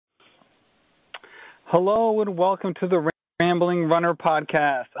Hello and welcome to the Rambling Runner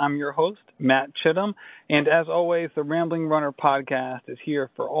Podcast. I'm your host, Matt Chittum, and as always, the Rambling Runner Podcast is here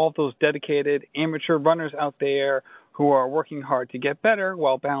for all those dedicated amateur runners out there who are working hard to get better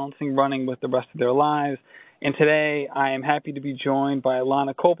while balancing running with the rest of their lives. And today, I am happy to be joined by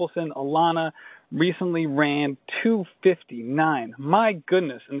Alana Kopelson. Alana recently ran 2:59. My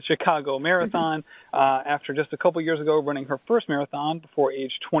goodness, in the Chicago Marathon after just a couple years ago running her first marathon before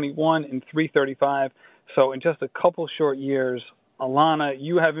age 21 in 3:35. So in just a couple short years, Alana,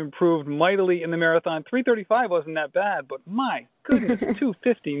 you have improved mightily in the marathon. 3:35 wasn't that bad, but my goodness,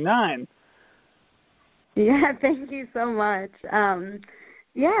 2:59. Yeah, thank you so much.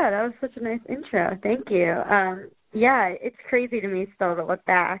 Yeah, that was such a nice intro. Thank you. Yeah, it's crazy to me still to look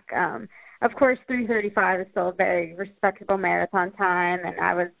back. Of course, 3:35 is still a very respectable marathon time, and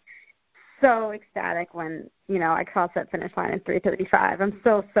I was so ecstatic when, I crossed that finish line in 3:35. I'm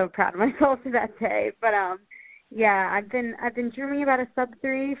still so proud of myself for that day. But yeah, I've been dreaming about a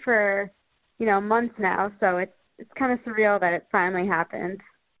sub-3 for, months now, so it's kind of surreal that it finally happened.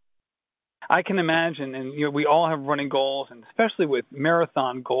 I can imagine, and we all have running goals, and especially with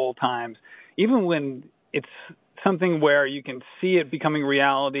marathon goal times, even when it's something where you can see it becoming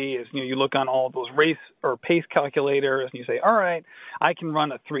reality, is you look on all of those race or pace calculators and you say, all right, I can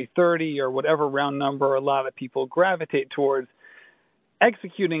run a 3:30 or whatever round number a lot of people gravitate towards.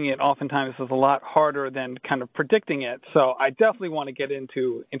 Executing it oftentimes is a lot harder than kind of predicting it. So I definitely want to get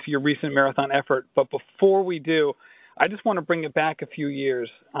into your recent marathon effort. But before we do, I just want to bring it back a few years.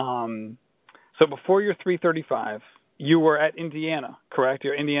 So before your 3:35, you were at Indiana, correct?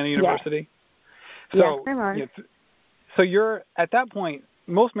 You're at Indiana University? Yes. So, yes, I was. So you're at that point,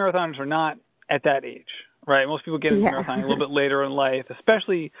 most marathoners are not at that age, right? Most people get into marathon a little bit later in life,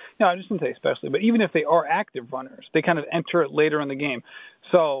 especially, I just didn't say especially, but even if they are active runners, they kind of enter it later in the game.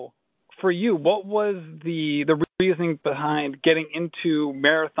 So for you, what was the reasoning behind getting into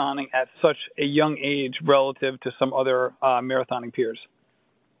marathoning at such a young age relative to some other marathoning peers?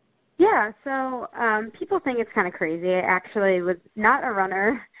 Yeah, so people think it's kind of crazy. I actually was not a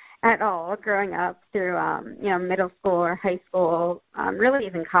runner at all growing up through, middle school or high school, really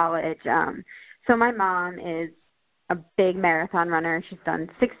even college. So my mom is a big marathon runner. She's done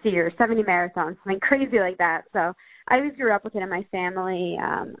 60 or 70 marathons, something crazy like that. So I always grew up with it in my family.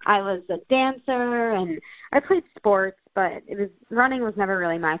 I was a dancer and I played sports, but running was never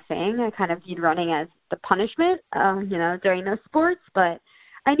really my thing. I kind of viewed running as the punishment, during those sports, but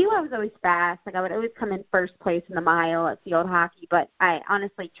I knew I was always fast. Like I would always come in first place in the mile at field hockey, but I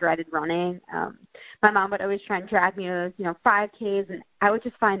honestly dreaded running. My mom would always try and drag me to those, 5Ks, and I would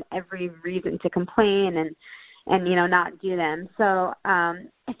just find every reason to complain and not do them. So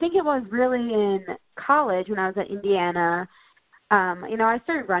I think it was really in college when I was at Indiana. I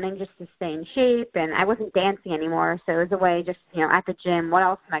started running just to stay in shape, and I wasn't dancing anymore, so it was a way just, at the gym, what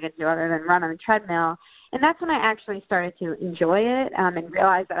else am I going to do other than run on the treadmill? And that's when I actually started to enjoy it and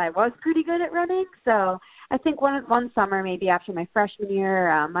realized that I was pretty good at running. So I think one summer, maybe after my freshman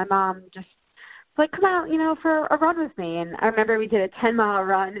year, my mom just was like, come out, for a run with me. And I remember we did a 10-mile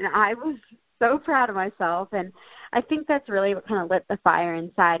run, and I was so proud of myself. And I think that's really what kind of lit the fire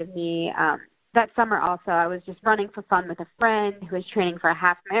inside of me. That summer also, I was just running for fun with a friend who was training for a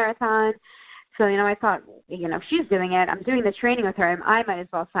half marathon. So, I thought, if she's doing it, I'm doing the training with her, and I might as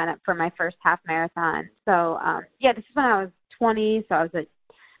well sign up for my first half marathon. So, this is when I was 20, so I was,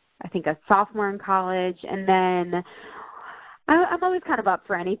 I think, a sophomore in college. And then I'm always kind of up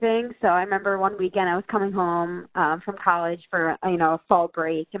for anything. So I remember one weekend I was coming home from college for, a fall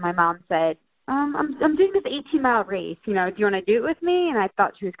break, and my mom said, I'm doing this 18-mile race. Do you want to do it with me? And I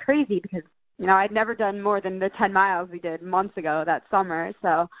thought she was crazy because, I'd never done more than the 10 miles we did months ago that summer.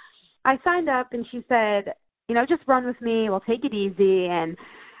 So I signed up, and she said, just run with me. We'll take it easy. And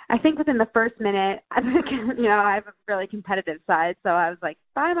I think within the first minute, I have a really competitive side. So I was like,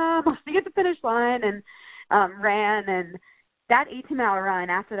 bye, Mom. I'll see you at the finish line, and ran. And that 18-mile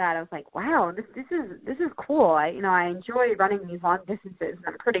run after that, I was like, wow, this is cool. I enjoy running these long distances, and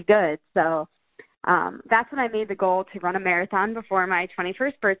I'm pretty good. So that's when I made the goal to run a marathon before my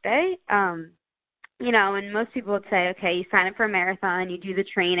 21st birthday. And most people would say, okay, you sign up for a marathon, you do the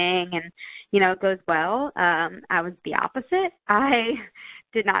training, and, it goes well. I was the opposite. I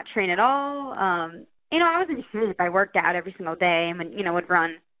did not train at all. I was in shape. I worked out every single day and, would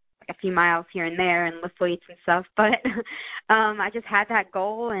run like a few miles here and there and lift weights and stuff. But I just had that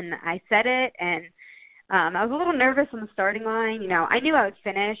goal, and I set it, and I was a little nervous on the starting line. I knew I would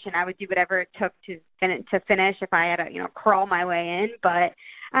finish, and I would do whatever it took to finish if I had to, crawl my way in. But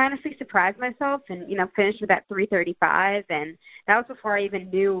I honestly surprised myself and, finished with that 3:35. And that was before I even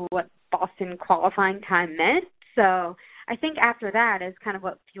knew what Boston qualifying time meant. So I think after that is kind of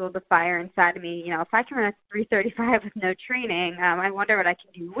what fueled the fire inside of me. If I can run a 3:35 with no training, I wonder what I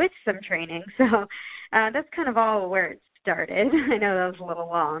can do with some training. So that's kind of all where it started. I know that was a little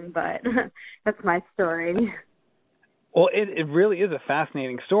long, but that's my story. Well, it really is a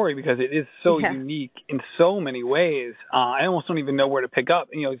fascinating story because it is so unique in so many ways. I almost don't even know where to pick up.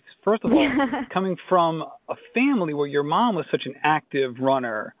 First of all, coming from a family where your mom was such an active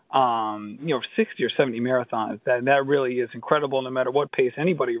runner, 60 or 70 marathons, that really is incredible no matter what pace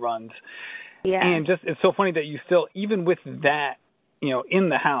anybody runs. Yeah. And just it's so funny that you still, even with that, in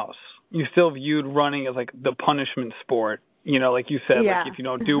the house, you still viewed running as like the punishment sport. Like you said, like if you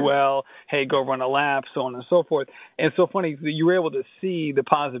don't do well, hey, go run a lap, so on and so forth. And it's so funny that you were able to see the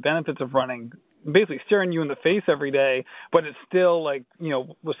positive benefits of running, basically staring you in the face every day, but it's still like,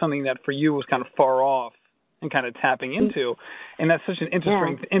 was something that for you was kind of far off and kind of tapping into. And that's such an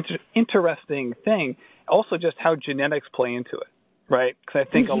interesting thing. Also just how genetics play into it, right? Because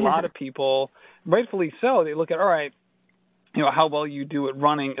I think a lot of people, rightfully so, they look at, all right, how well you do at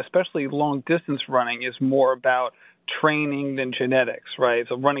running, especially long distance running, is more about training than genetics, right?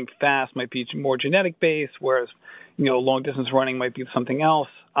 So running fast might be more genetic based, whereas, long distance running might be something else.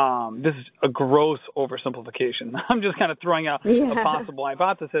 This is a gross oversimplification. I'm just kind of throwing out a possible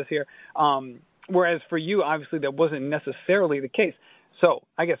hypothesis here. Whereas for you, obviously, that wasn't necessarily the case. So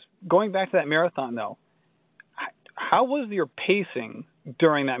I guess going back to that marathon, though, how was your pacing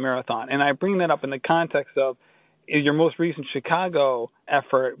during that marathon? And I bring that up in the context of your most recent Chicago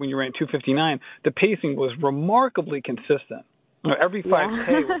effort when you ran 2:59. The pacing was remarkably consistent. Every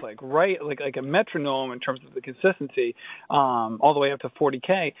 5K was like a metronome in terms of the consistency, all the way up to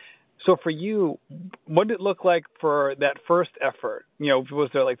 40K. So for you, what did it look like for that first effort? Was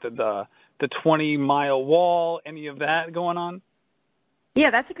there like the 20-mile wall, any of that going on? Yeah,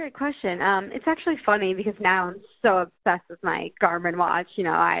 that's a great question. It's actually funny because now I'm so obsessed with my Garmin watch.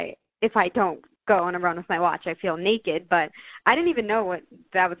 If I don't go on a run with my watch, I feel naked, but I didn't even know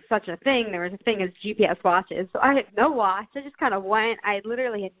that was such a thing. There was a thing as GPS watches. So I had no watch. I just kind of went. I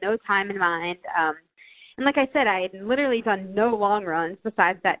literally had no time in mind. And like I said, I had literally done no long runs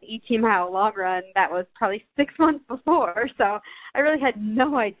besides that 18-mile long run that was probably 6 months before. So I really had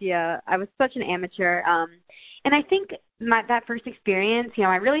no idea. I was such an amateur. And I think that first experience,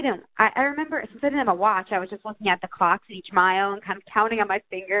 I really didn't, I remember since I didn't have a watch, I was just looking at the clocks each mile and kind of counting on my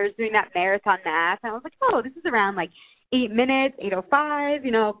fingers, doing that marathon math. And I was like, oh, this is around like 8 minutes,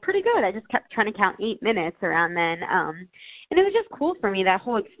 8:05, pretty good. I just kept trying to count 8 minutes around then. And it was just cool for me, that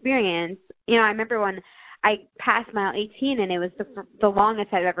whole experience. I remember when I passed mile 18 and it was the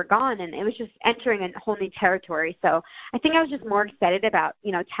longest I've ever gone, and it was just entering a whole new territory. So I think I was just more excited about,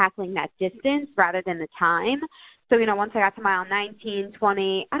 tackling that distance rather than the time. So, once I got to mile 19,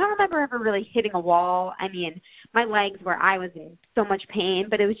 20, I don't remember ever really hitting a wall. I mean, my legs I was in so much pain,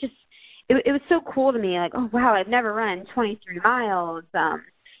 but it was just, it was so cool to me. Like, oh, wow, I've never run 23 miles,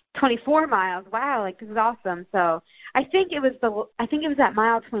 24 miles. Wow, like this is awesome. So I think it was at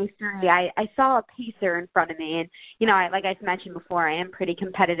mile 23. I saw a pacer in front of me, and like I mentioned before, I am pretty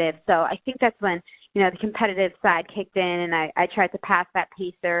competitive. So I think that's when the competitive side kicked in, and I tried to pass that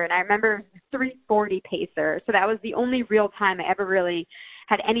pacer. And I remember it was 3:40 pacer. So that was the only real time I ever really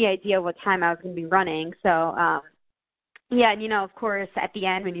had any idea what time I was going to be running. So and of course at the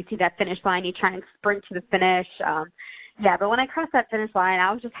end when you see that finish line, you try and sprint to the finish. But when I crossed that finish line,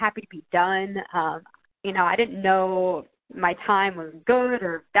 I was just happy to be done. I didn't know my time was good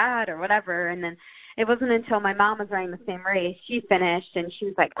or bad or whatever. And then it wasn't until my mom was running the same race, she finished, and she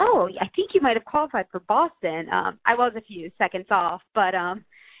was like, oh, I think you might have qualified for Boston. I was a few seconds off, but so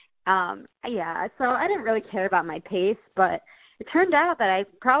I didn't really care about my pace, but it turned out that I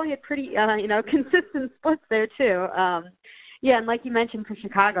probably had pretty, consistent splits there too. And like you mentioned for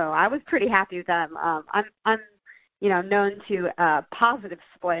Chicago, I was pretty happy with them. I'm known to positive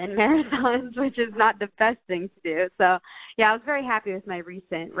split in marathons, which is not the best thing to do. So, I was very happy with my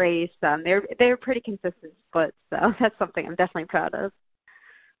recent race. They were pretty consistent splits, so that's something I'm definitely proud of.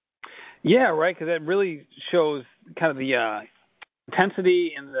 Yeah, right, because that really shows kind of the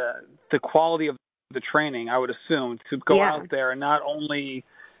intensity and the quality of the training, I would assume, to go out there and not only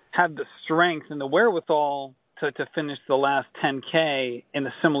have the strength and the wherewithal to finish the last 10K in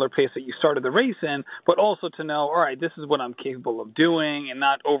a similar pace that you started the race in, but also to know, all right, this is what I'm capable of doing and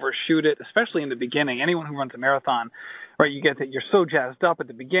not overshoot it, especially in the beginning. Anyone who runs a marathon, right, you get that you're so jazzed up at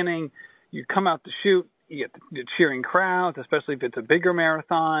the beginning, you come out to shoot, you get the cheering crowds, especially if it's a bigger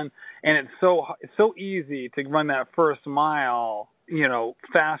marathon, and it's so easy to run that first mile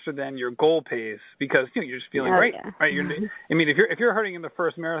faster than your goal pace because you're just feeling great, right? I mean, if you're hurting in the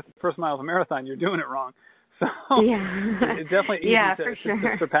first mile of a marathon, you're doing it wrong. So it's definitely easy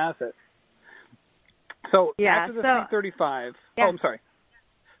to surpass it. So after the 3:35, I'm sorry.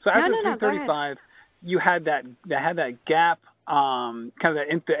 So after the 3:35, you had that gap, kind of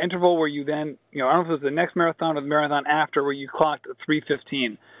the interval where you then, I don't know if it was the next marathon or the marathon after, where you clocked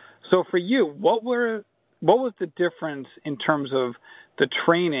 3:15. So for you, what was the difference in terms of the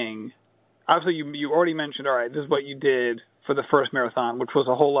training? Obviously, you already mentioned, all right, this is what you did for the first marathon, which was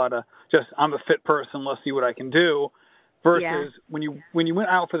a whole lot of just, I'm a fit person, let's see what I can do, versus when you went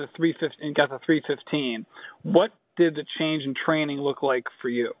out for the 3:15 and got the 3:15, what did the change in training look like for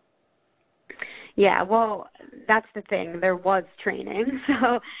you? Yeah, well, that's the thing. There was training.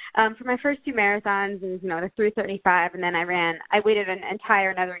 So for my first two marathons, it was, the 3:35, and then I waited an entire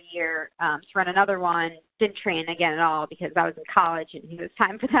another year to run another one. Didn't train again at all because I was in college and it was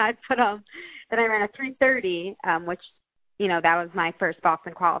time for that. But then I ran a 3:30, which, that was my first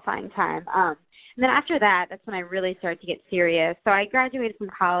Boston qualifying time. And then after that, that's when I really started to get serious. So I graduated from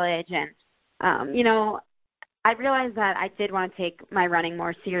college and, I realized that I did want to take my running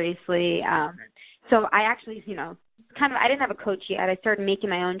more seriously. So I actually, I didn't have a coach yet. I started making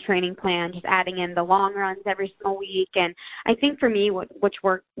my own training plan, just adding in the long runs every single week. And I think for me, what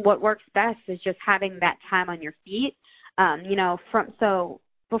works best is just having that time on your feet. So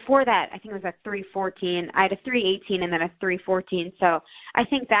before that, I think it was a 3:14. I had a 3:18 and then a 3:14. So I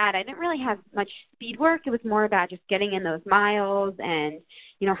think that I didn't really have much speed work. It was more about just getting in those miles and,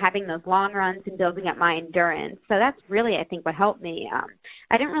 having those long runs and building up my endurance. So that's really, I think, what helped me.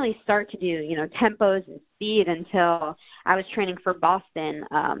 I didn't really start to do, tempos and speed until I was training for Boston,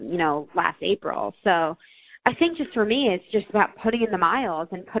 last April. So I think just for me, it's just about putting in the miles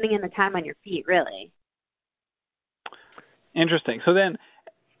and putting in the time on your feet, really. Interesting. So then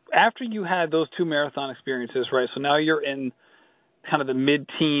after you had those two marathon experiences, right, so now you're in kind of the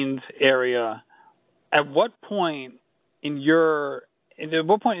mid-teens area, at what point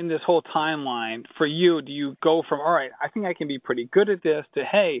in this whole timeline for you do you go from, all right, I think I can be pretty good at this, to,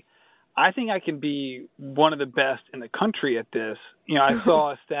 hey, I think I can be one of the best in the country at this? I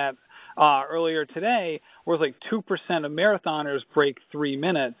saw a stat earlier today where it's like 2% of marathoners break 3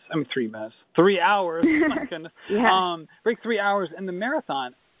 hours, my goodness, break 3 hours in the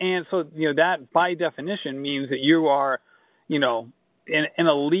marathon. And so, that by definition means that you are, an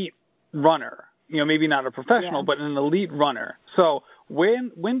elite runner, maybe not a professional, but an elite runner. So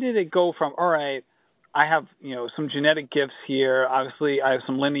when did it go from, all right, I have, some genetic gifts here. Obviously, I have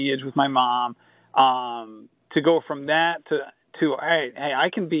some lineage with my mom, to go from that to all right, hey, I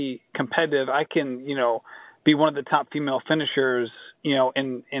can be competitive. I can, be one of the top female finishers,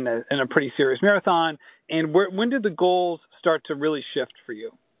 in a pretty serious marathon. And when did the goals start to really shift for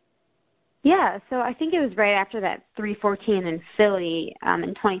you? Yeah, so I think it was right after that 3:14 in Philly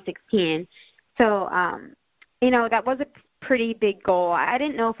in 2016. So, that was a pretty big goal. I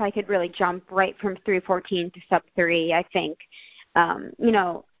didn't know if I could really jump right from 3:14 to sub-3. I think,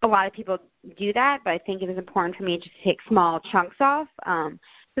 a lot of people do that, but I think it was important for me just to take small chunks off.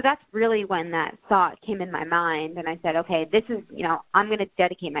 So that's really when that thought came in my mind, and I said, okay, this is, I'm going to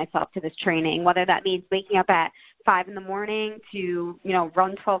dedicate myself to this training, whether that means waking up at 5 in the morning to,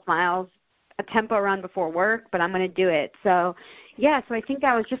 run 12 miles, a tempo run before work, but I'm going to do it. So, so I think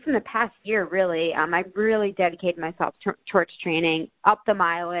that was just in the past year, really. I really dedicated myself towards training, up the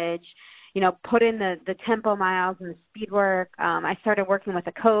mileage, put in the tempo miles and the speed work. I started working with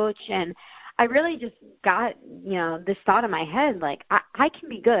a coach, and I really just got, this thought in my head, like, I can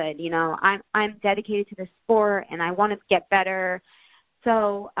be good, I'm dedicated to this sport, and I want to get better.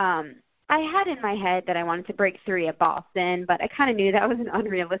 So, I had in my head that I wanted to break 3 at Boston, but I kind of knew that was an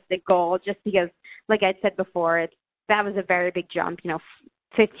unrealistic goal just because, like I said before, that was a very big jump,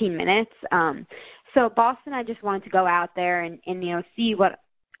 15 minutes. So Boston, I just wanted to go out there and see what,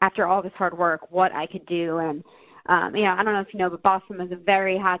 after all this hard work, what I could do. And, I don't know if you know, but Boston was a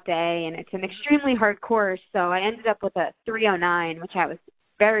very hot day, and it's an extremely hard course. So I ended up with a 3:09, which I was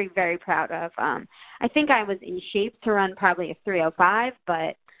very, very proud of. I think I was in shape to run probably a 3:05,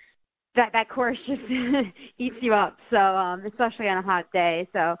 but that course just eats you up, so especially on a hot day.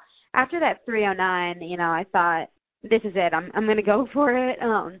 So after that 3:09, I thought, this is it. I'm going to go for it. A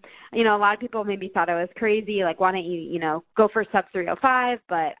lot of people maybe thought I was crazy, like, why don't you, go for sub 3:05?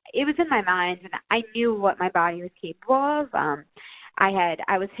 But it was in my mind, and I knew what my body was capable of.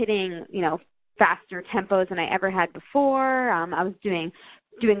 I was hitting, faster tempos than I ever had before. I was doing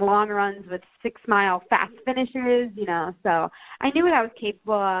long runs with 6-mile fast finishes, so I knew what I was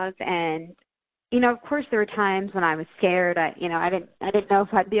capable of. And of course there were times when I was scared. I didn't know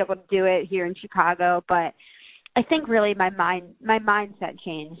if I'd be able to do it here in Chicago, but I think really my mindset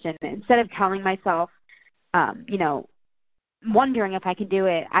changed, and instead of telling myself, wondering if I could do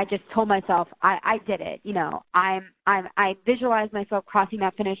it, I just told myself I did it. I visualized myself crossing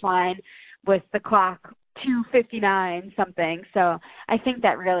that finish line with the clock 2:59 something. So I think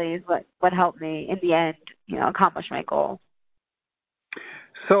that really is what helped me in the end, accomplish my goal.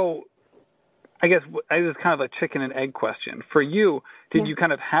 So I guess this is kind of a chicken and egg question. For you, did you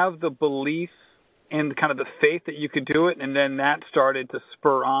kind of have the belief and kind of the faith that you could do it, and then that started to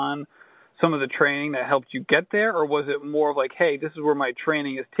spur on some of the training that helped you get there? Or was it more of like, hey, this is where my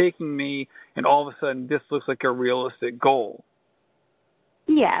training is taking me, and all of a sudden this looks like a realistic goal?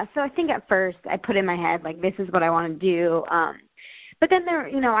 Yeah, so I think at first I put in my head, like, this is what I want to do. But then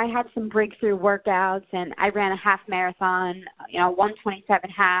I had some breakthrough workouts, and I ran a half marathon, 1:27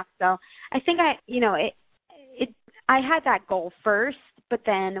 half. So I think I had that goal first. But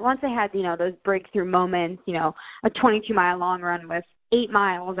then once I had, those breakthrough moments, a 22-mile long run with 8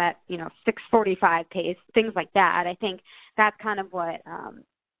 miles at, 6:45 pace, things like that, I think that's kind of what,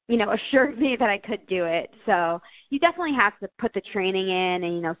 assured me that I could do it. So you definitely have to put the training in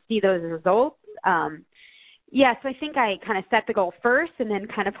and, see those results. So I think I kind of set the goal first and then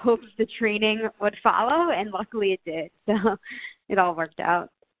kind of hoped the training would follow, and luckily it did. So it all worked out.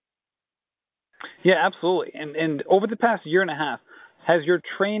 Yeah, absolutely. And over the past year and a half, has your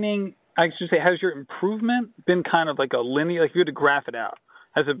training, has your improvement been kind of like a linear, like if you had to graph it out,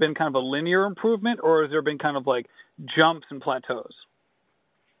 has it been kind of a linear improvement, or has there been kind of like jumps and plateaus?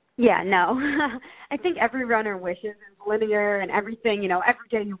 Yeah, no. I think every runner wishes it's linear and everything, every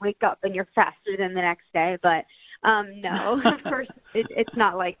day you wake up and you're faster than the next day. But no, of course it's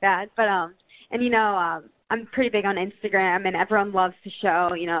not like that. But I'm pretty big on Instagram, and everyone loves to show,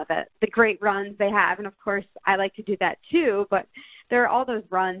 the great runs they have. And of course I like to do that too, but there are all those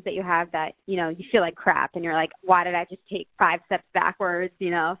runs that you have that, you feel like crap and you're like, why did I just take 5 steps backwards,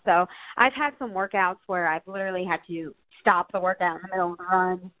 So I've had some workouts where I've literally had to stop the workout in the middle of the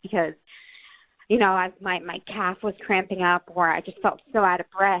run because, my calf was cramping up, or I just felt so out of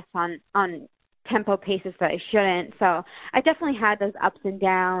breath on tempo paces that I shouldn't. So I definitely had those ups and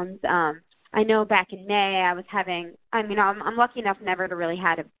downs. I know back in May I was I'm lucky enough never to really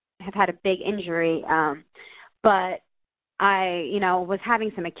have had a big injury. But I, was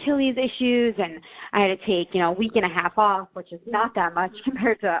having some Achilles issues, and I had to take, a week and a half off, which is not that much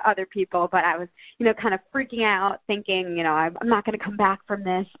compared to other people. But I was, kind of freaking out, thinking, I'm not going to come back from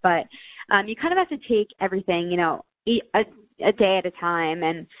this. But you kind of have to take everything, a day at a time,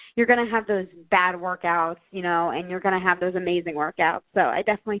 and you're going to have those bad workouts, and you're going to have those amazing workouts. So I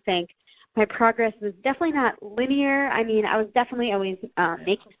definitely think my progress was definitely not linear. I was definitely always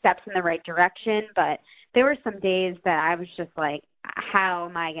making steps in the right direction, but there were some days that I was just like, how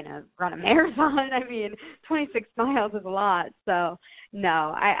am I going to run a marathon? 26 miles is a lot. So,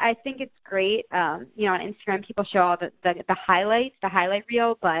 no, I think it's great. On Instagram, people show all the highlights, the highlight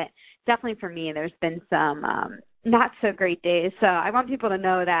reel, but definitely for me, there's been some not so great days. So I want people to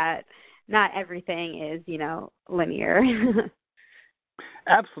know that not everything is, linear.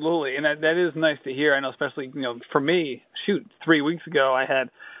 Absolutely, and that is nice to hear. I know, especially, for me, 3 weeks ago, I had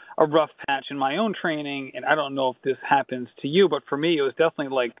a rough patch in my own training, and I don't know if this happens to you, but for me, it was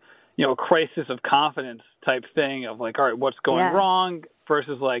definitely like, a crisis of confidence type thing of like, all right, what's going wrong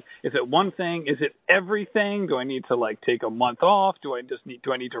versus like, is it one thing? Is it everything? Do I need to like take a month off? Do I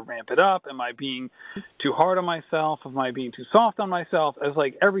need to ramp it up? Am I being too hard on myself? Am I being too soft on myself? As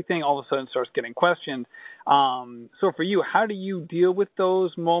like everything all of a sudden starts getting questioned. So for you, how do you deal with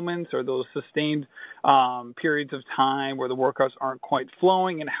those moments or those sustained periods of time where the workouts aren't quite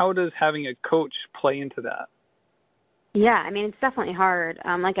flowing, and how does having a coach play into that? Yeah, it's definitely hard.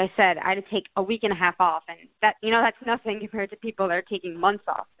 Like I said, I had to take a week and a half off, and that, that's nothing compared to people that are taking months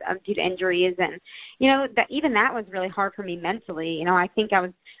off due to injuries. And, that was really hard for me mentally. I think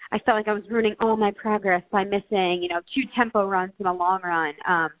I felt like I was ruining all my progress by missing, 2 tempo runs in a long run.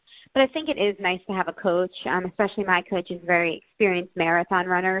 But I think it is nice to have a coach, especially my coach is a very experienced marathon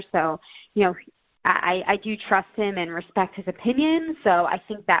runner. So, I do trust him and respect his opinion. So I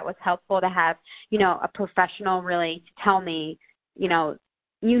think that was helpful to have, a professional really tell me, you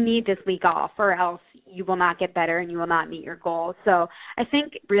need this week off or else you will not get better and you will not meet your goals. So I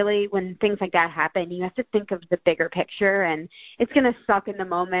think really when things like that happen, you have to think of the bigger picture, and it's going to suck in the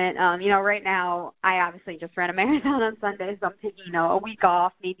moment. Right now I obviously just ran a marathon on Sunday, so I'm taking, a week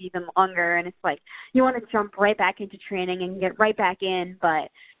off, maybe even longer. And it's like, you want to jump right back into training and get right back in. But,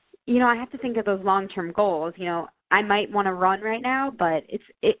 I have to think of those long-term goals. I might want to run right now, but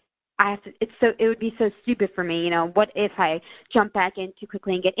it would be so stupid for me, what if I jump back in too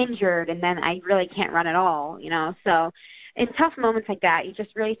quickly and get injured and then I really can't run at all, So in tough moments like that, you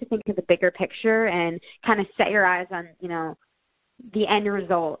just really have to think of the bigger picture and kind of set your eyes on, the end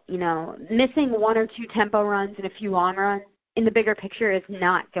result. Missing one or two tempo runs and a few long runs in the bigger picture is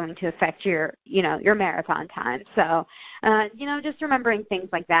not going to affect your marathon time. So, just remembering things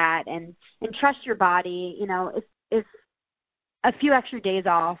like that and trust your body. If a few extra days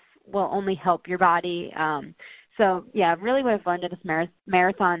off will only help your body. So yeah, really what I've learned in this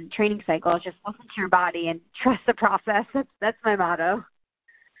marathon training cycle is just listen to your body and trust the process. That's my motto.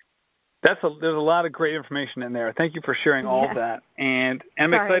 There's a lot of great information in there. Thank you for sharing all of that. And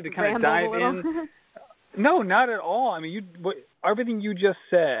I'm excited to kind of dive in. No, not at all. I mean, everything you just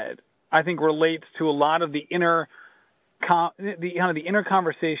said, I think relates to a lot of the inner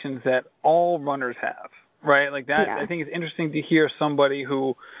conversations that all runners have, right? Like that. Yeah. I think it's interesting to hear somebody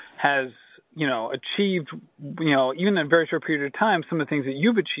who has, achieved, even in a very short period of time, some of the things that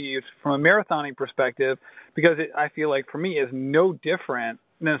you've achieved from a marathoning perspective, because I feel like for me is no different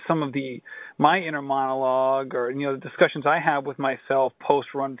than some of my inner monologue or, the discussions I have with myself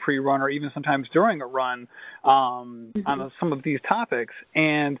post-run, pre-run, or even sometimes during a run on some of these topics.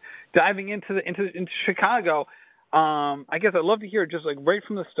 And diving into Chicago, I guess I'd love to hear just like right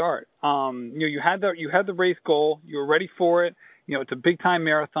from the start. You had the race goal, you were ready for it. It's a big time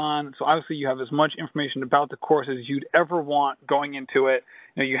marathon, so obviously you have as much information about the course as you'd ever want going into it.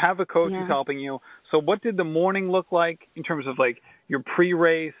 You have a coach who's helping you. So what did the morning look like in terms of like your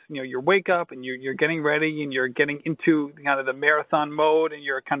pre-race? Your wake up and you're getting ready and you're getting into kind of the marathon mode, and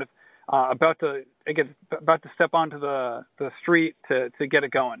you're kind of about to step onto the street to get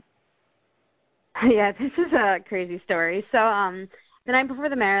it going. Yeah, this is a crazy story. So the night before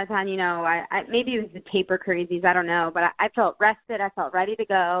the marathon, I maybe it was the taper crazies, I don't know, but I felt rested. I felt ready to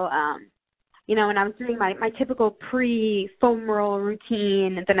go. And I was doing my typical pre-foam roll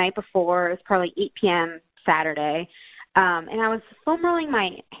routine the night before. It was probably 8 p.m. Saturday. And I was foam rolling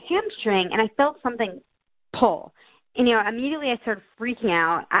my hamstring, and I felt something pull. And, immediately I started freaking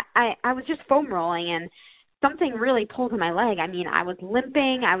out. I was just foam rolling, and something really pulled in my leg. I mean, I was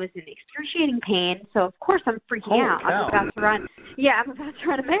limping. I was in excruciating pain. So, of course, I'm freaking out. I'm about to run. Yeah, I'm about to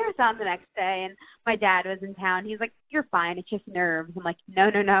run a marathon the next day. And my dad was in town. He's like, "You're fine. It's just nerves." I'm like,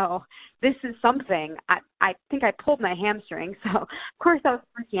 no. This is something. I think I pulled my hamstring. So, of course, I was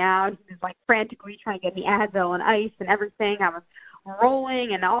freaking out. He was, like, frantically trying to get me Advil and ice and everything. I was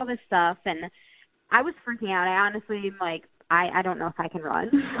rolling and all this stuff. And I was freaking out. I honestly am like, I don't know if I can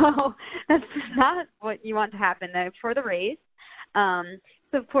run. So that's not what you want to happen for the race.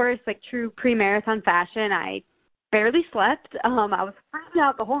 So, of course, like true pre-marathon fashion, I barely slept. I was freaking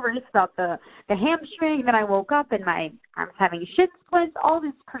out the whole race about the hamstring. Then I woke up and I was having shin splints, all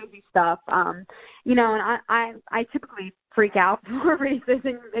this crazy stuff. And I typically freak out before races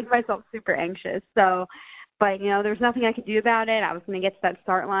and make myself super anxious. So, but, there's nothing I could do about it. I was going to get to that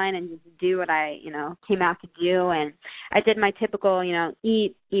start line and just do what I, came out to do. And I did my typical,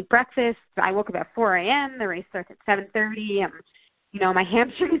 eat breakfast. I woke up at 4 a.m. The race starts at 7:30. My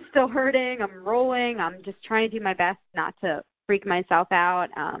hamstring is still hurting. I'm rolling. I'm just trying to do my best not to freak myself out.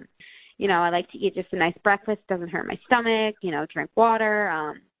 I like to eat just a nice breakfast. Doesn't hurt my stomach, drink water.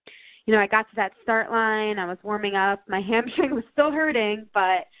 I got to that start line. I was warming up. My hamstring was still hurting,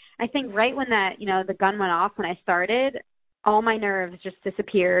 but I think right when that, the gun went off when I started, all my nerves just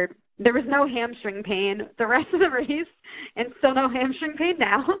disappeared. There was no hamstring pain the rest of the race, and still no hamstring pain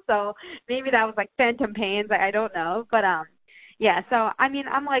now. So maybe that was like phantom pains. I don't know. But, yeah, so, I mean,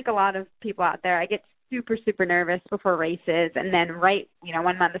 I'm like a lot of people out there. I get super, super nervous before races. And then right, when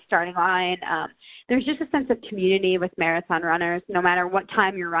I'm on the starting line, there's just a sense of community with marathon runners, no matter what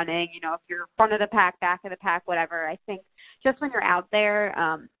time you're running, if you're front of the pack, back of the pack, whatever. I think just when you're out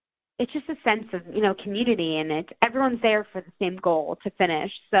there, it's just a sense of, community, and everyone's there for the same goal to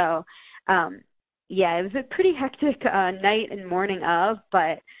finish. So, yeah, it was a pretty hectic night and morning of,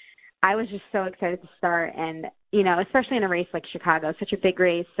 but I was just so excited to start. And, especially in a race like Chicago, such a big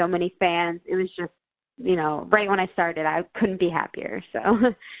race, so many fans, it was just, right when I started, I couldn't be happier. So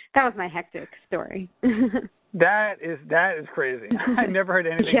that was my hectic story. That is crazy. I never heard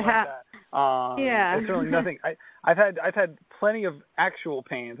anything like that. Yeah. It's really nothing. I've had plenty of actual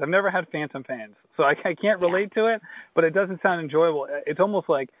pains. I've never had phantom pains, so I can't relate to it. But it doesn't sound enjoyable. It's almost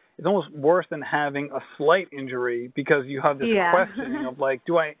worse than having a slight injury, because you have this questioning of like,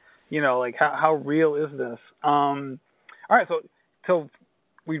 do I, like how real is this? All right, so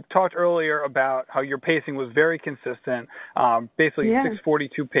we talked earlier about how your pacing was very consistent, basically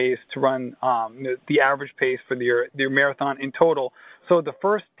 6:42 pace to run the average pace for your marathon in total. So the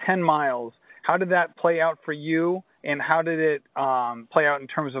first 10 miles, how did that play out for you, and how did it play out in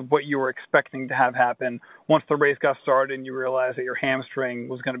terms of what you were expecting to have happen once the race got started and you realized that your hamstring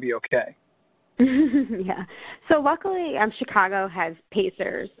was going to be okay? Yeah. So luckily, Chicago has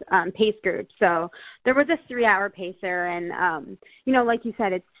pacers, pace groups. So there was a 3-hour pacer, and like you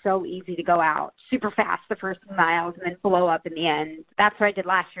said, it's so easy to go out super fast the first miles and then blow up in the end. That's what I did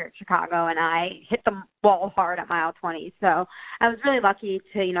last year at Chicago, and I hit the wall hard at mile 20. So I was really lucky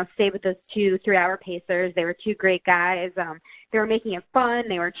to stay with those 2 3-hour pacers. They were 2 great guys. They were making it fun.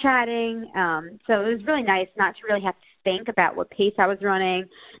 They were chatting. So it was really nice not to really have to think about what pace I was running,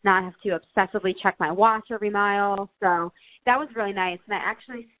 not have to obsessively check my watch every mile. So that was really nice. And I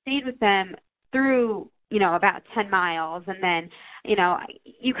actually stayed with them through, about 10 miles. And then,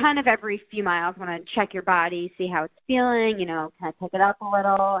 you kind of every few miles want to check your body, see how it's feeling, kind of pick it up a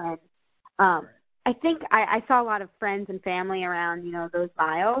little. And I think I saw a lot of friends and family around, those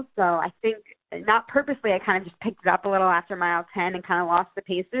miles. So I think not purposely, I kind of just picked it up a little after mile 10 and kind of lost the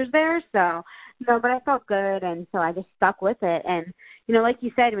pacers there. So, but I felt good, and so I just stuck with it. And, like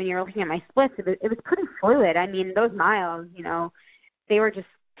you said, when you were looking at my splits, it was pretty fluid. I mean, those miles, they were just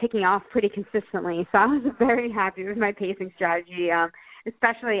ticking off pretty consistently. So I was very happy with my pacing strategy,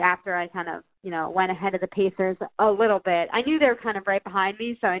 especially after I kind of, went ahead of the pacers a little bit. I knew they were kind of right behind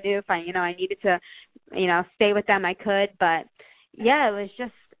me, so I knew if I needed to, stay with them, I could. But, yeah, it was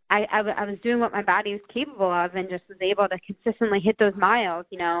just, I was doing what my body was capable of and just was able to consistently hit those miles,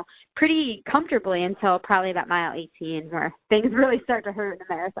 pretty comfortably until probably about mile 18, where things really start to hurt in the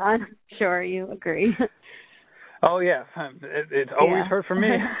marathon. I'm sure you agree. Oh, yeah. It's always hurt for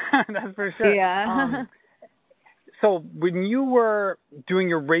me. That's for sure. Yeah. So when you were doing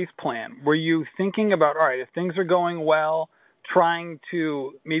your race plan, were you thinking about, all right, if things are going well, trying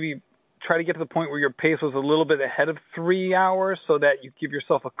to maybe try to get to the point where your pace was a little bit ahead of 3 hours so that you give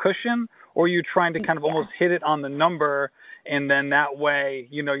yourself a cushion, or are you trying to kind of almost hit it on the number, and then that way,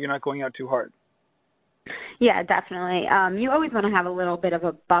 you're not going out too hard? Yeah, definitely. You always want to have a little bit of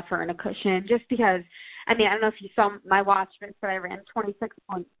a buffer and a cushion, just because, I don't know if you saw my watch, but I ran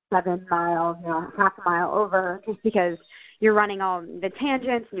 26.7 miles, half a mile over, just because you're running all the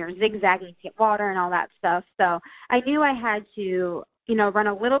tangents and you're zigzagging to get water and all that stuff. So I knew I had to, run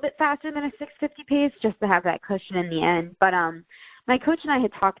a little bit faster than a 6:50 pace just to have that cushion in the end. But my coach and I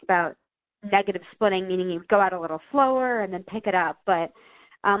had talked about negative splitting, meaning you go out a little slower and then pick it up. But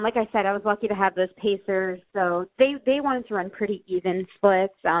like I said, I was lucky to have those pacers, so they wanted to run pretty even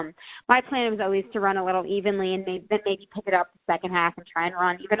splits. My plan was always to run a little evenly and then maybe pick it up the second half and try and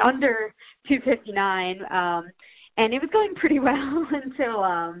run even under 2:59. And it was going pretty well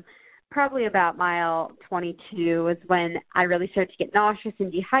until probably about mile 22 was when I really started to get nauseous and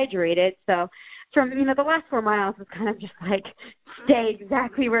dehydrated. So from, the last 4 miles was kind of just like, stay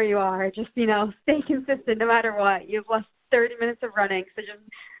exactly where you are. Just, stay consistent no matter what. You've lost 30 minutes of running, so just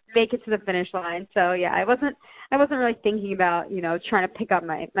make it to the finish line. So, yeah, I wasn't really thinking about, trying to pick up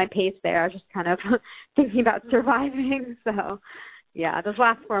my pace there. I was just kind of thinking about surviving. So, yeah, those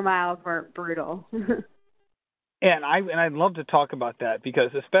last 4 miles were brutal. And I'd love to talk about that, because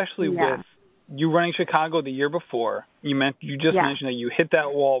especially with you running Chicago the year before, you just mentioned that you hit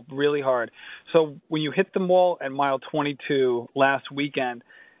that wall really hard. So when you hit the wall at mile 22 last weekend,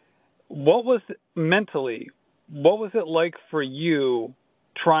 what was it like for you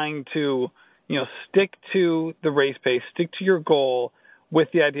trying to, stick to the race pace, stick to your goal with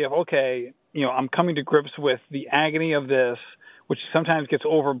the idea of, okay, I'm coming to grips with the agony of this, which sometimes gets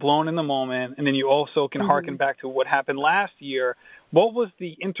overblown in the moment, and then you also can harken back to what happened last year. What was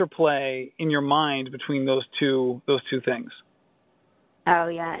the interplay in your mind between those two things? Oh,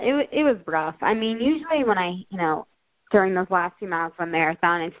 yeah, it was rough. Usually when I, during those last few miles of a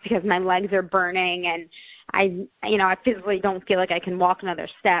marathon, it's because my legs are burning and I physically don't feel like I can walk another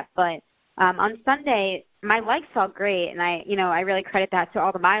step. But on Sunday, my legs felt great, and I really credit that to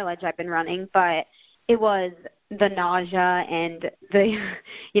all the mileage I've been running. But it was the nausea and the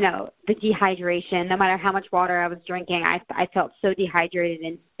dehydration. No matter how much water I was drinking, I felt so dehydrated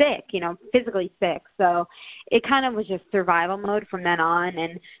and sick, physically sick. So it kind of was just survival mode from then on.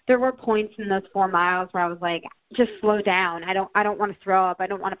 And there were points in those 4 miles where I was like, just slow down. I don't want to throw up. I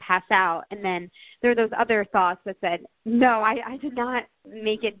don't want to pass out. And then there were those other thoughts that said, no, I did not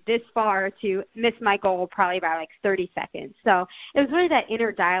make it this far to miss my goal probably by like 30 seconds. So it was really that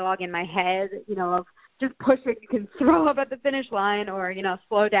inner dialogue in my head, of just push it, you can throw up at the finish line, or,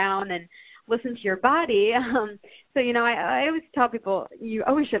 slow down. And listen to your body. So, I always tell people you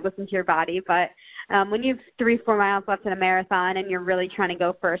always should listen to your body, but when you have 3-4 miles left in a marathon and you're really trying to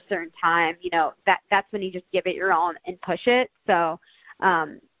go for a certain time, that's when you just give it your all and push it. So,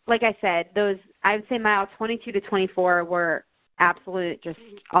 like I said, I would say mile 22 to 24 were absolute, just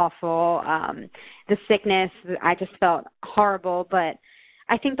awful. The sickness, I just felt horrible, but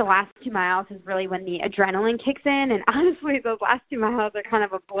I think the last 2 miles is really when the adrenaline kicks in, and honestly, those last 2 miles are kind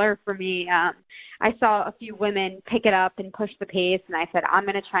of a blur for me. I saw a few women pick it up and push the pace, and I said, I'm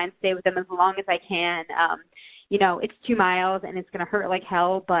going to try and stay with them as long as I can. It's 2 miles, and it's going to hurt like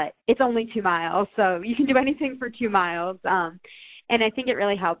hell, but it's only 2 miles, so you can do anything for 2 miles. And I think it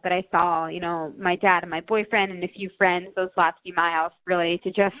really helped that I saw, my dad and my boyfriend and a few friends those last few miles really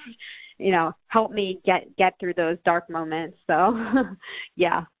to just – help me get through those dark moments. So,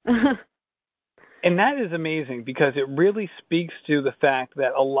 yeah. And that is amazing because it really speaks to the fact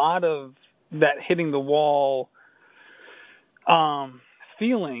that a lot of that hitting the wall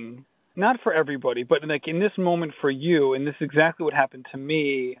feeling, not for everybody, but like in this moment for you, and this is exactly what happened to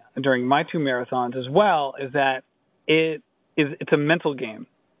me during my 2 marathons as well, is that it's a mental game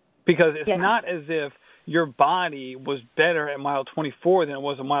because it's not as if your body was better at mile 24 than it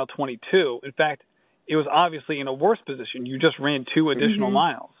was at mile 22. In fact, it was obviously in a worse position. You just ran 2 additional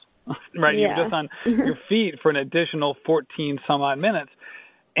miles, right? Yeah. You're just on your feet for an additional 14 some odd minutes.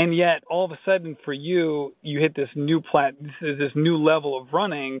 And yet all of a sudden for you, you hit this new this new level of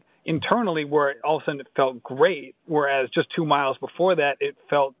running internally where all of a sudden it felt great. Whereas just 2 miles before that, it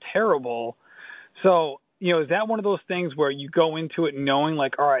felt terrible. So, is that one of those things where you go into it knowing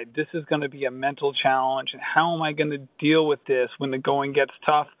like, all right, this is going to be a mental challenge and how am I going to deal with this when the going gets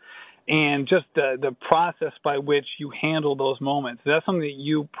tough? And just the process by which you handle those moments. Is that something that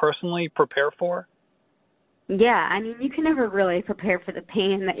you personally prepare for? Yeah, I mean, you can never really prepare for the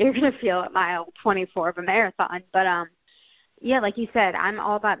pain that you're going to feel at mile 24 of a marathon. But, yeah, like you said, I'm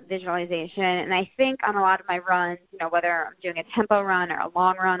all about visualization. And I think on a lot of my runs, whether I'm doing a tempo run or a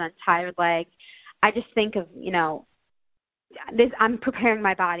long run on tired legs, I just think of, I'm preparing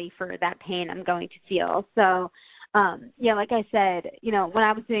my body for that pain I'm going to feel. So, like I said, when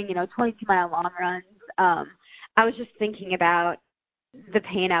I was doing, 22-mile long runs, I was just thinking about the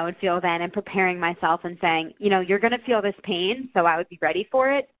pain I would feel then and preparing myself and saying, you're going to feel this pain, so I would be ready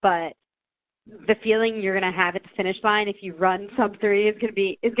for it. But the feeling you're going to have at the finish line if you run sub 3 is going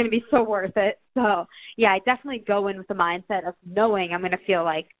to be so worth it. So, yeah, I definitely go in with the mindset of knowing I'm going to feel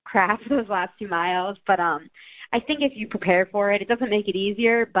like crap those last 2 miles. But I think if you prepare for it, it doesn't make it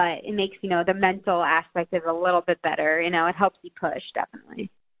easier, but it makes, the mental aspect of it a little bit better. It helps you push,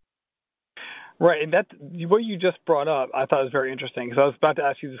 definitely. Right, and what you just brought up I thought was very interesting because I was about to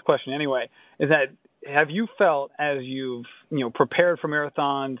ask you this question anyway, is that have you felt as you've, prepared for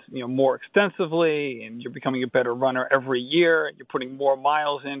marathons, more extensively and you're becoming a better runner every year, you're putting more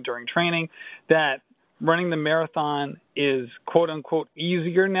miles in during training, that running the marathon is quote unquote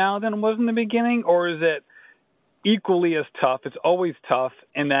easier now than it was in the beginning? Or is it equally as tough? It's always tough,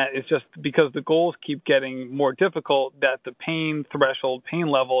 and that it's just because the goals keep getting more difficult that the pain threshold, pain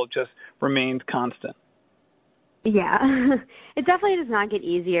level just remains constant. Yeah, it definitely does not get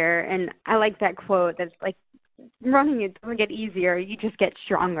easier. And I like that quote that's like, running, it doesn't get easier, you just get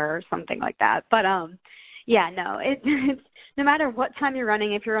stronger or something like that. But yeah, no, it's no matter what time you're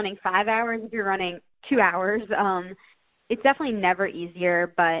running, if you're running 5 hours, if you're running 2 hours, it's definitely never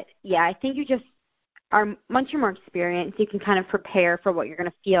easier. But yeah, I think you just once you're more experienced, you can kind of prepare for what you're going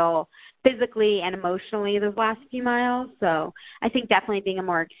to feel physically and emotionally those last few miles. So I think definitely being a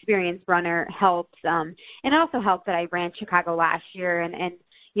more experienced runner helps. And it also helped that I ran Chicago last year, and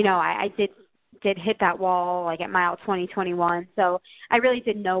I did hit that wall like at mile 20, 21. So I really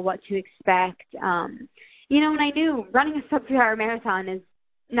did know what to expect. And I knew running a sub 3-hour marathon is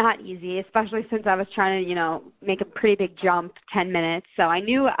not easy, especially since I was trying to, make a pretty big jump, 10 minutes. So I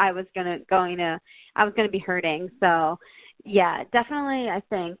knew I was going to be hurting. So yeah, definitely I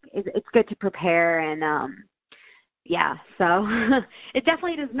think it's good to prepare. And yeah, so it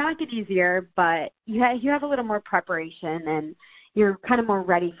definitely does not get easier, but you have a little more preparation and you're kind of more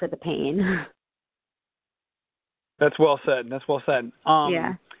ready for the pain. That's well said.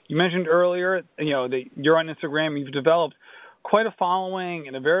 Yeah. You mentioned earlier, that you're on Instagram, you've developed quite a following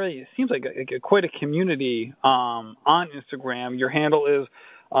and it seems like quite a community on Instagram. Your handle is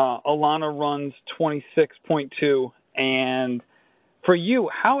Alana runs 26.2. And for you,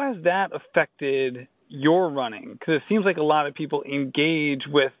 how has that affected your running? Because it seems like a lot of people engage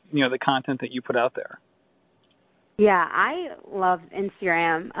with, the content that you put out there. Yeah, I love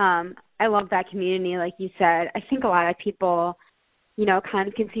Instagram. I love that community, like you said. I think a lot of people kind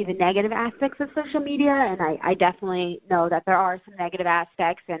of can see the negative aspects of social media, and I definitely know that there are some negative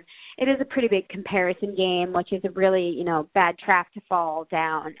aspects, and it is a pretty big comparison game, which is a really, bad trap to fall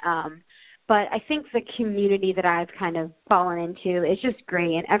down. But I think the community that I've kind of fallen into is just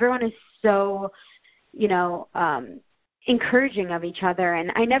great, and everyone is so, encouraging of each other.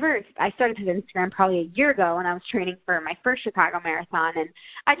 And I started this Instagram probably a year ago when I was training for my first Chicago Marathon, and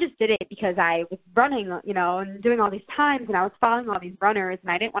I just did it because I was running, and doing all these times, and I was following all these runners,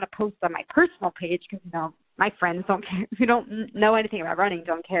 and I didn't want to post on my personal page because, my friends don't care, who don't know anything about running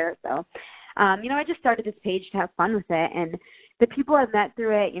don't care. So, I just started this page to have fun with it, and the people I've met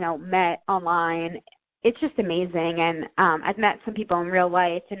through it, met online, it's just amazing. And I've met some people in real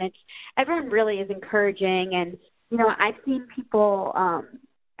life, and everyone really is encouraging. And I've seen people,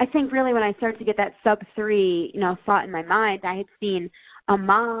 I think really when I started to get that sub-3, thought in my mind, I had seen a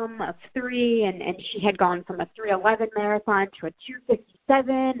mom of 3, and she had gone from a 3:11 marathon to a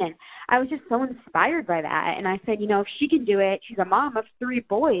 2:57, and I was just so inspired by that. And I said, if she can do it, she's a mom of 3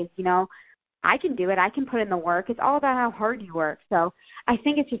 boys, I can do it. I can put in the work. It's all about how hard you work. So I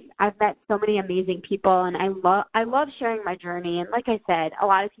think it's just, I've met so many amazing people, and I love sharing my journey. And like I said, a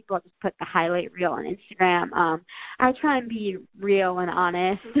lot of people just put the highlight reel on Instagram. I try and be real and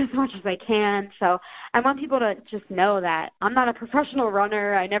honest as much as I can. So I want people to just know that I'm not a professional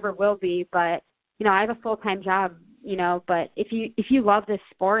runner. I never will be, but I have a full-time job, but if you love this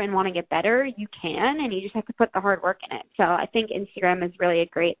sport and want to get better, you can, and you just have to put the hard work in it. So I think Instagram is really a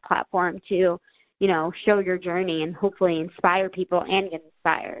great platform to, show your journey and hopefully inspire people and get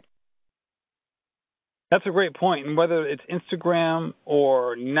inspired. That's a great point. And whether it's Instagram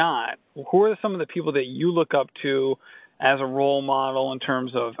or not, who are some of the people that you look up to as a role model in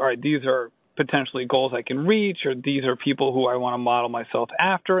terms of, all right, these are potentially goals I can reach, or these are people who I want to model myself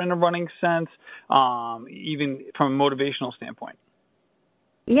after in a running sense, even from a motivational standpoint?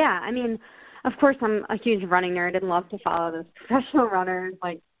 Yeah, of course, I'm a huge running nerd and love to follow those professional runners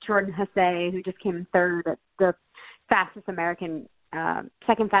like Jordan Hesse, who just came third at the second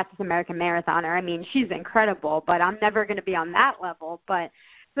fastest American marathoner. She's incredible, but I'm never going to be on that level. But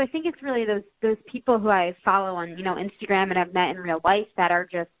so I think it's really those people who I follow on, Instagram and I've met in real life that are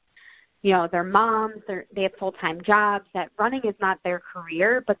just, they're moms, they have full-time jobs, that running is not their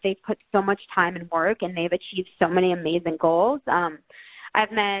career, but they put so much time and work, and they've achieved so many amazing goals.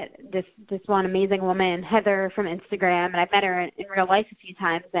 I've met this one amazing woman, Heather, from Instagram, and I've met her in real life a few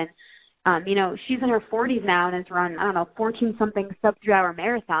times, and, she's in her 40s now and has run, 14-something sub-3-hour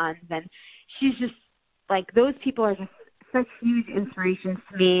marathons, and she's just, those people are just such huge inspirations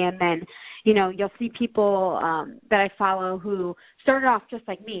to me. And then, you'll see people that I follow who started off just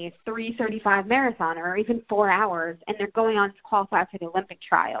like me, 3:35 marathon or even 4 hours, and they're going on to qualify for the Olympic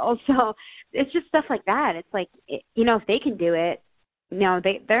trials. So it's just stuff like that. It's like, if they can do it,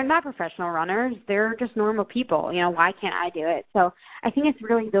 they're not professional runners. They're just normal people. Why can't I do it? So I think it's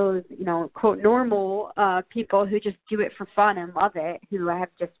really those, quote, normal people who just do it for fun and love it, who I have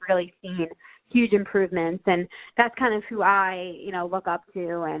just really seen huge improvements. And that's kind of who I, look up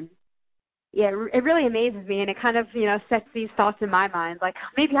to. And yeah, it really amazes me. And it kind of, sets these thoughts in my mind, like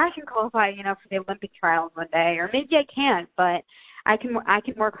maybe I can qualify, for the Olympic trials one day, or maybe I can't, but I can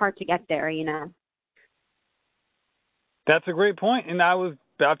work hard to get there, That's a great point, and I was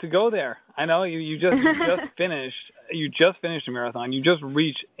about to go there. I know you just finished a marathon. You just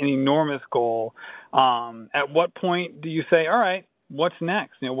reached an enormous goal. At what point do you say, all right, what's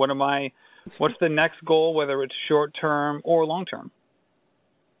next? What's the next goal, whether it's short term or long term?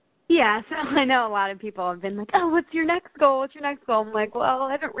 Yeah, so I know a lot of people have been like, oh, what's your next goal? What's your next goal? I'm like, well,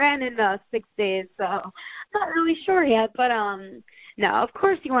 I haven't ran in 6 days, so I'm not really sure yet. But no, of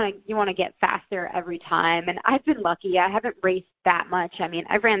course you want to get faster every time. And I've been lucky. I haven't raced that much.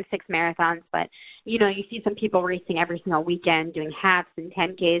 I've ran 6 marathons, but, you see some people racing every single weekend, doing halves and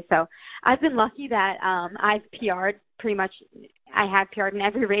 10Ks. So I've been lucky that I've PR'd pretty much. I have PR'd in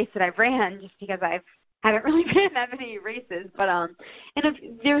every race that I've ran just because I haven't really been in that many races. But and if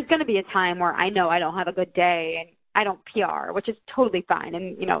there's going to be a time where I know I don't have a good day and I don't PR, which is totally fine.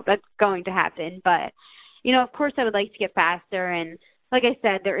 And, that's going to happen. But, of course I would like to get faster. And like I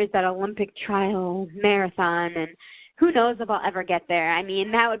said, there is that Olympic trial marathon, and who knows if I'll ever get there.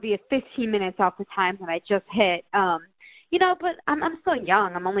 That would be a 15 minutes off the time that I just hit. But I'm still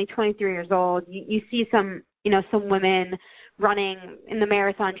young. I'm only 23 years old. You see some women running in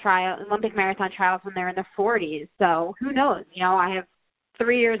the Olympic marathon trials when they're in their 40s. So who knows? I have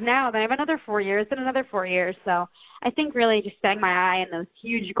 3 years now, then I have another 4 years, then another 4 years. So I think really just setting my eye on those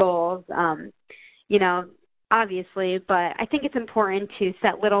huge goals, obviously, but I think it's important to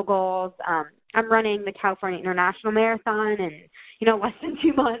set little goals. I'm running the California International Marathon, and, less than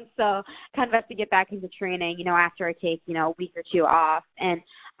 2 months. So kind of have to get back into training, after I take, a week or two off. And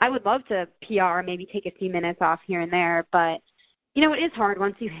I would love to PR, maybe take a few minutes off here and there. But, it is hard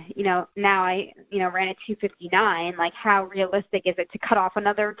once now I, ran at 2:59. Like, how realistic is it to cut off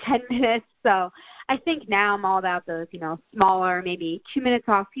another 10 minutes? So I think now I'm all about those, smaller, maybe 2 minutes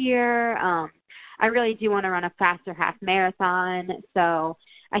off here. I really do want to run a faster half marathon. So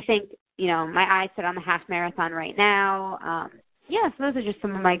I think, my eyes set on the half marathon right now. So those are just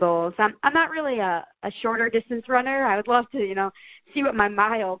some of my goals. I'm not really a shorter distance runner. I would love to, see what my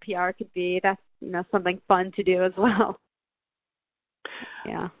mile PR could be. That's, something fun to do as well.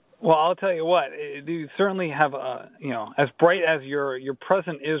 Yeah. Well, I'll tell you what, you certainly have as bright as your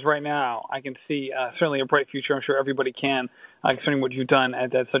present is right now, I can see certainly a bright future. I'm sure everybody can, concerning what you've done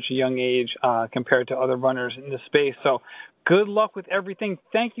at such a young age compared to other runners in this space. So good luck with everything.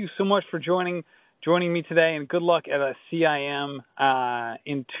 Thank you so much for joining me today, and good luck at a CIM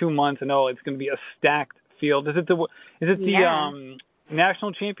in 2 months. I know it's going to be a stacked field. Is it the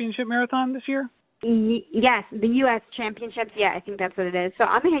national championship marathon this year? Yes, the U.S. Championships. Yeah, I think that's what it is. So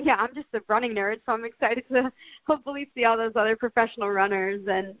I'm just a running nerd, so I'm excited to hopefully see all those other professional runners,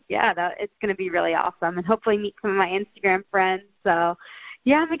 and it's going to be really awesome, and hopefully meet some of my Instagram friends. So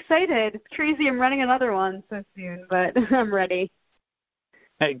I'm excited. It's crazy. I'm running another one so soon, but I'm ready.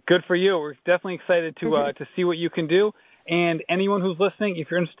 Hey, good for you. We're definitely excited to see what you can do. And anyone who's listening,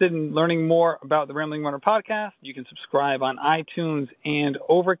 if you're interested in learning more about the Rambling Runner podcast, you can subscribe on iTunes and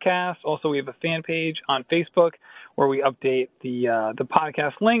Overcast. Also, we have a fan page on Facebook where we update the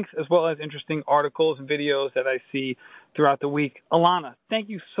podcast links as well as interesting articles and videos that I see throughout the week. Alana, thank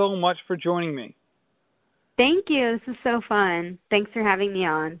you so much for joining me. Thank you. This is so fun. Thanks for having me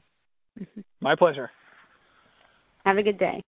on. My pleasure. Have a good day.